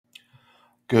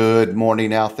Good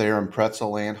morning out there in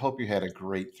Pretzel Land. Hope you had a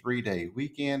great 3-day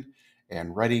weekend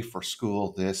and ready for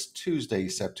school this Tuesday,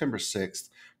 September 6th,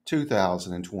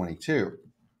 2022.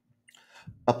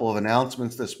 Couple of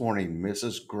announcements this morning.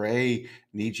 Mrs. Gray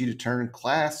needs you to turn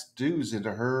class dues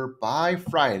into her by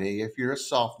Friday if you're a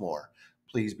sophomore.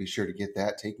 Please be sure to get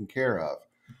that taken care of.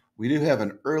 We do have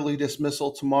an early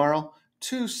dismissal tomorrow,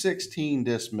 2:16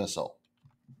 dismissal.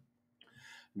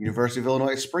 University of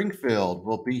Illinois Springfield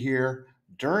will be here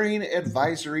during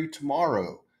advisory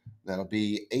tomorrow. That'll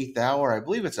be 8th hour. I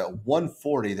believe it's at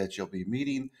 1:40 that you'll be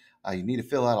meeting. You need to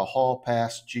fill out a hall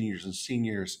pass, juniors and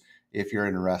seniors, if you're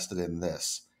interested in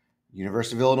this.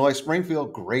 University of Illinois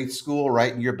Springfield, great school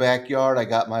right in your backyard. I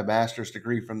got my master's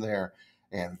degree from there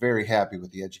and very happy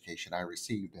with the education I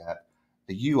received at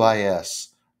the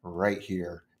UIS right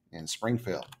here in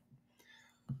Springfield.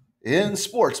 In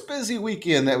sports, busy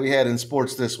weekend that we had in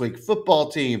sports this week.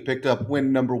 Football team picked up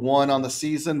win number 1 on the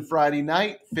season Friday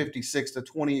night,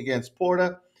 56-20 against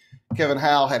Porta. Kevin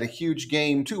Howell had a huge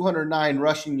game, 209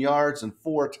 rushing yards and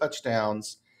 4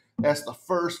 touchdowns. That's the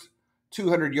first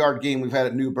 200-yard game we've had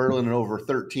at New Berlin in over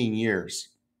 13 years.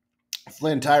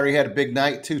 Flynn Tyree had a big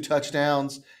night, 2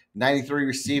 touchdowns, 93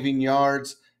 receiving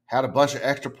yards, had a bunch of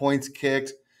extra points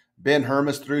kicked. Ben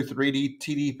Hermas threw 3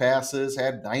 TD passes,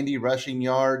 had 90 rushing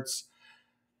yards.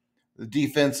 The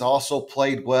defense also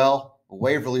played well. The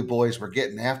Waverly boys were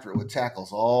getting after it with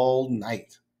tackles all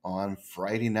night on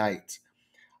Friday night.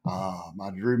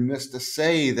 I'd be remiss to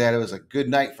say that it was a good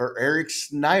night for Eric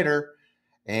Snyder,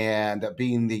 and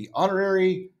being the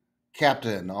honorary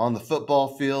captain on the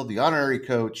football field, the honorary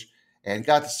coach, and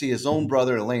got to see his own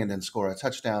brother Landon score a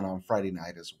touchdown on Friday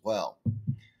night as well.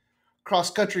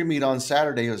 Cross-country meet on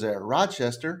Saturday was at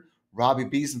Rochester. Robbie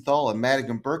Biesenthal and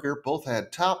Madigan Berger both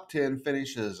had top 10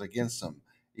 finishes against some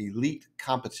elite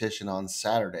competition on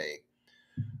Saturday.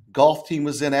 Golf team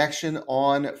was in action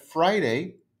on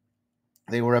Friday.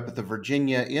 They were up at the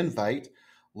Virginia Invite.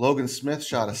 Logan Smith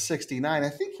shot a 69. I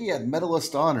think he had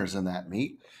medalist honors in that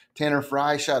meet. Tanner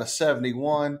Fry shot a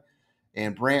 71,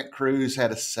 and Brant Cruz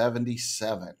had a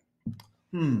 77.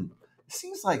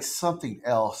 Seems like something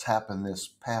else happened this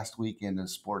past weekend in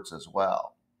sports as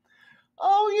well.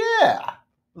 Oh, yeah.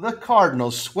 The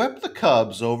Cardinals swept the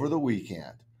Cubs over the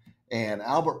weekend, and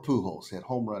Albert Pujols hit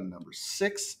home run number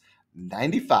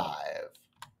 695.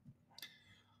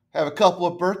 Have a couple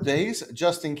of birthdays.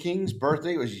 Justin King's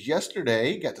birthday was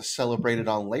yesterday. Got to celebrate it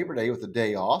on Labor Day with a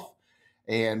day off.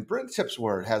 And Brent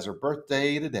Tipsworth has her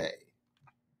birthday today.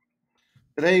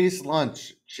 Today's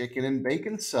lunch, chicken and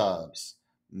bacon subs,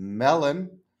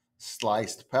 melon,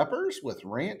 sliced peppers with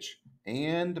ranch,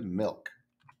 and milk.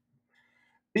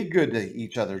 Be good to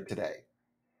each other today.